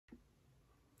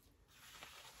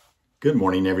Good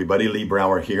morning, everybody. Lee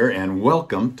Brower here, and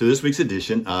welcome to this week's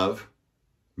edition of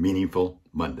Meaningful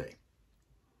Monday.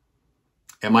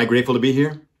 Am I grateful to be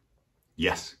here?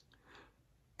 Yes.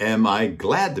 Am I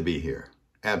glad to be here?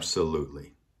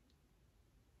 Absolutely.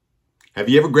 Have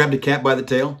you ever grabbed a cat by the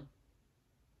tail?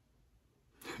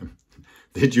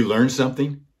 Did you learn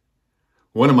something?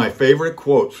 One of my favorite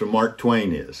quotes from Mark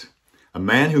Twain is, "A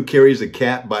man who carries a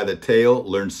cat by the tail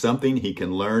learns something he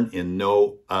can learn in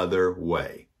no other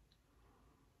way."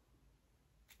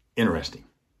 Interesting.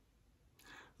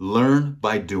 Learn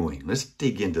by doing. Let's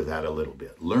dig into that a little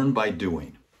bit. Learn by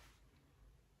doing.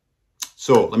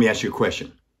 So let me ask you a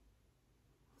question.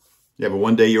 You have a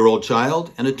 1-day-old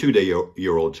child and a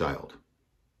 2-day-old child.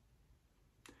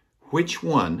 Which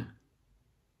one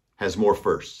has more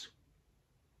firsts?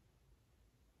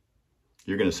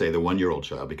 You're going to say the 1-year-old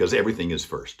child because everything is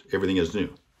first. Everything is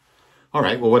new. All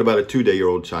right, well, what about a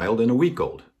 2-day-old child and a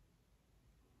week-old?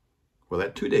 Well,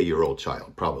 that 2-day-old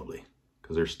child, probably,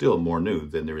 because there's still more new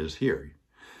than there is here.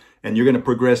 And you're going to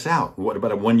progress out. What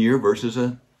about a 1-year versus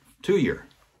a 2-year?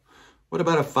 What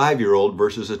about a 5-year-old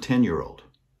versus a 10-year-old?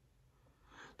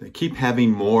 They keep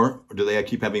having more, or do they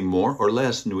keep having more or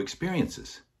less new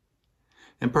experiences?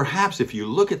 And perhaps if you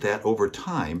look at that over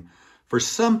time, for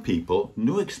some people,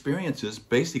 new experiences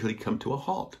basically come to a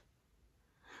halt.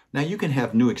 Now, you can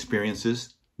have new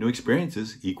experiences. New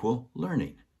experiences equal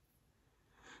learning.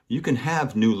 You can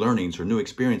have new learnings or new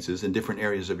experiences in different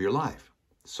areas of your life,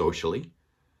 socially,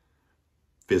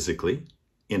 physically,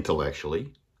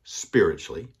 intellectually,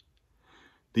 spiritually.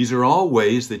 These are all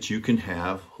ways that you can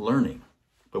have learning.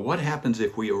 But what happens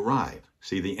if we arrive?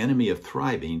 See, the enemy of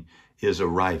thriving is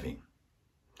arriving.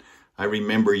 I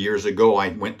remember years ago, I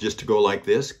went just to go like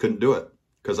this, couldn't do it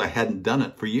because I hadn't done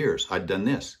it for years. I'd done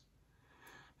this.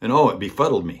 And it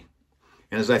befuddled me.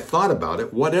 And as I thought about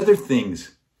it, what other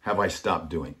things have I stopped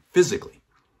doing physically?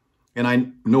 And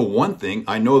I know one thing.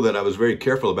 I know that I was very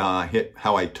careful about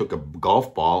how I took a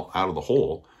golf ball out of the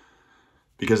hole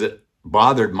because it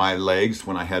bothered my legs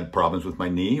when I had problems with my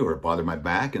knee or it bothered my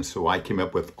back. And so I came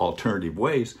up with alternative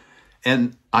ways.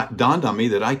 And it dawned on me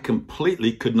that I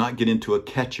completely could not get into a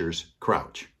catcher's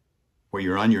crouch where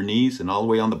you're on your knees and all the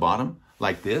way on the bottom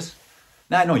like this.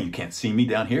 Now, I know you can't see me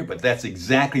down here, but that's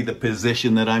exactly the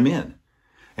position that I'm in.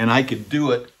 And I could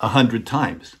do it 100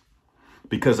 times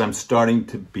because I'm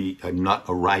not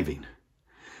arriving.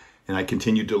 And I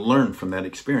continue to learn from that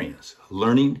experience.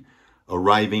 Learning,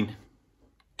 arriving,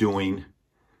 doing,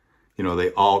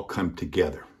 they all come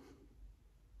together.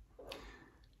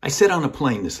 I sat on a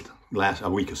plane a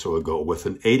week or so ago with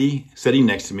sitting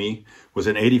next to me was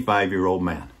an 85-year-old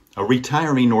man, a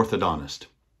retiring orthodontist,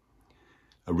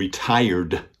 a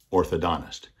retired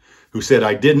orthodontist, who said,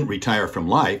 "I didn't retire from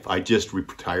life, I just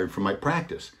retired from my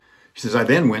practice." He says, "I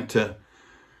then went to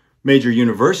major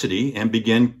university and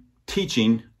began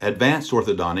teaching advanced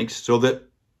orthodontics so that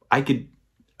the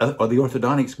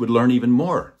orthodontics would learn even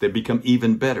more. They'd become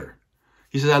even better."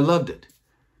 He says, "I loved it."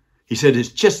 He said, "It's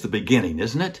just the beginning,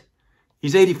 isn't it?"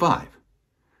 He's 85.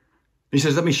 He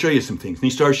says, "Let me show you some things." And he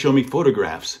started showing me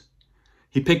photographs.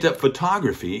 He picked up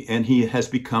photography and he has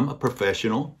become a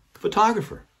professional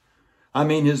photographer. I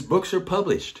mean, his books are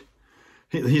published.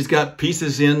 He's got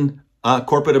pieces in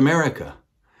corporate America.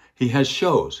 He has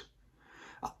shows.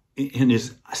 And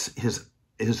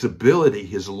his ability,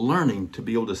 his learning to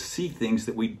be able to see things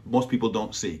that most people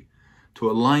don't see, to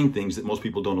align things that most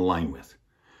people don't align with,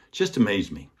 just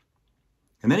amazed me.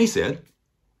 And then he said,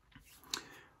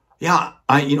 "Yeah,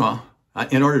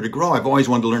 in order to grow, I've always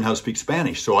wanted to learn how to speak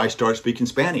Spanish. So I started speaking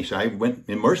Spanish. I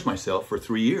immersed myself for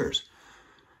 3 years.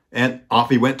 And off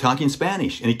he went talking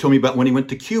Spanish. And he told me about when he went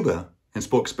to Cuba and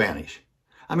spoke Spanish.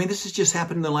 I mean, this has just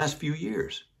happened in the last few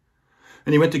years.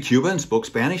 And he went to Cuba and spoke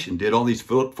Spanish and did all these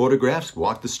photographs,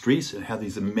 walked the streets and had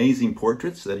these amazing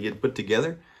portraits that he had put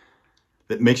together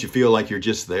that makes you feel like you're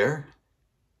just there.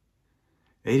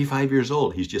 85 years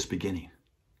old, he's just beginning.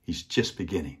 He's just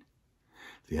beginning.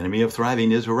 The enemy of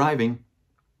thriving is arriving.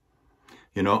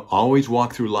 Always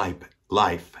walk through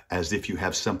life as if you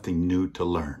have something new to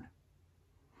learn.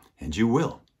 And you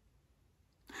will.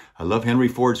 I love Henry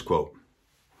Ford's quote.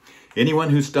 "Anyone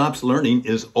who stops learning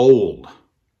is old,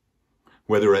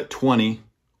 whether at 20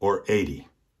 or 80.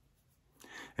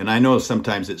 And I know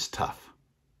sometimes it's tough,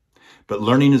 but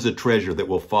learning is a treasure that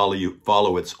will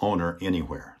follow its owner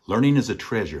anywhere. Learning is a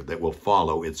treasure that will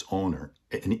follow its owner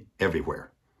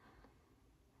everywhere.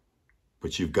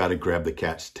 But you've got to grab the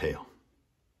cat's tail.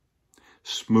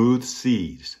 Smooth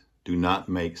seas do not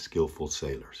make skillful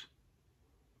sailors.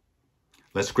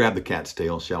 Let's grab the cat's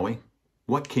tail, shall we?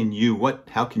 How can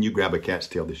you grab a cat's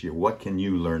tail this year? What can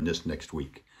you learn this next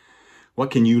week? What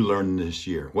can you learn this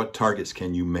year? What targets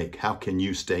can you make? How can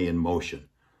you stay in motion?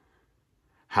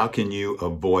 How can you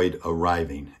avoid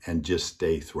arriving and just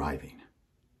stay thriving?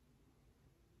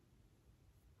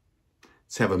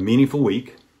 Let's have a meaningful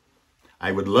week.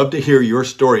 I would love to hear your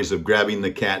stories of grabbing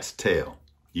the cat's tail.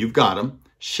 You've got them.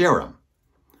 Share them.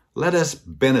 Let us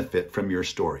benefit from your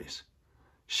stories.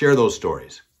 Share those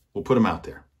stories. We'll put them out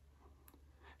there.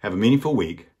 Have a meaningful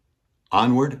week.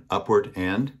 Onward, upward,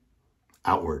 and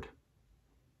outward.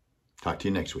 Talk to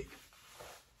you next week.